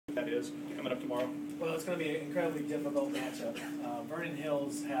is coming up tomorrow? Well, it's going to be an incredibly difficult matchup. Vernon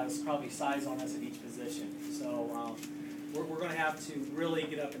Hills has probably size on us at each position, so we're going to have to really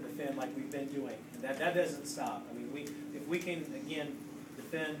get up and defend like we've been doing. And that doesn't stop. I mean, if we can again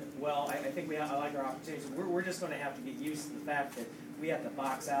defend well, I think I like our opportunities. We're just going to have to get used to the fact that we have to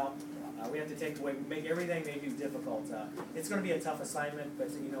box out. We have to take away, make everything they do difficult. It's going to be a tough assignment,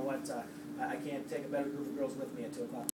 but you know what? I can't take a better group of girls with me at 2 o'clock.